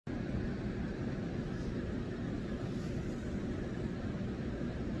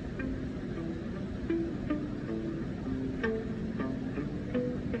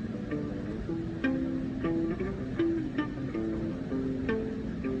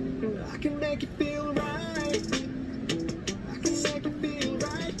can make you feel right. I can make you feel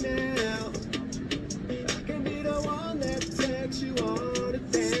right now. I can be the one that takes you on to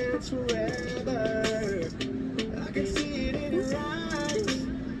dance forever. I can see it in your eyes.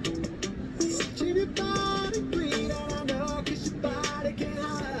 Watching your body breathe, and I know 'cause your body can't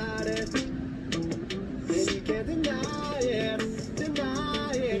hide it. And you can't deny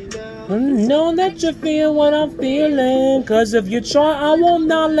it now. Know that you feel what I'm feeling, 'cause if you try, I will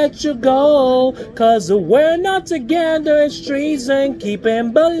not let you go. 'Cause we're not together, it's treason.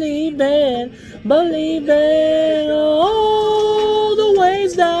 Keeping believing all the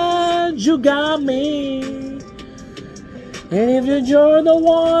ways that you got me. And if you're the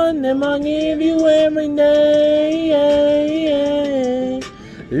one, then I'll give you every day.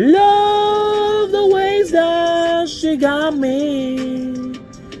 Love the ways that she got me.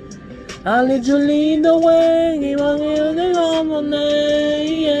 I'll let you lead the way. Keep on giving on my name.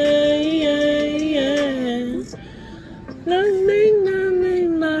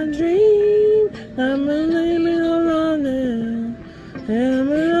 Nothing my dream. I'm living alone.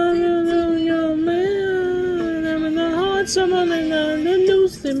 I'm in your man. I'm in the heart. Someone in the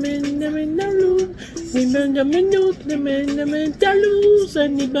news. I'm in the loop. I'm in the news. I'm in the loose.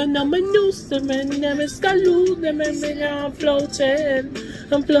 And even I'm in the news. I'm in the scaloo. I'm floating.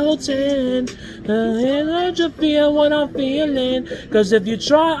 I'm floating. And I just feel what I'm feeling. 'Cause if you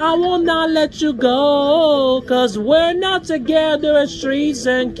try, I will not let you go. 'Cause we're not together as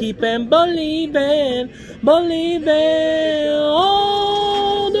treason. Keeping believing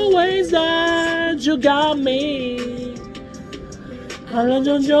all the ways that you got me. I'll let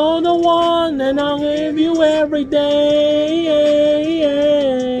you're the one, and I'll give you every day.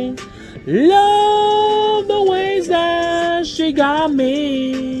 Love the ways that she got me.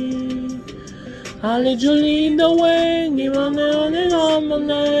 I'll let you lead the way. Keep on and on my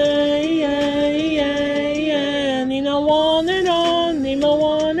name. Need I want it on. Need I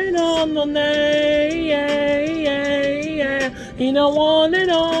want it on my name. Need I want it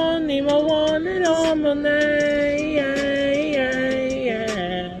on. Need I want it on my name.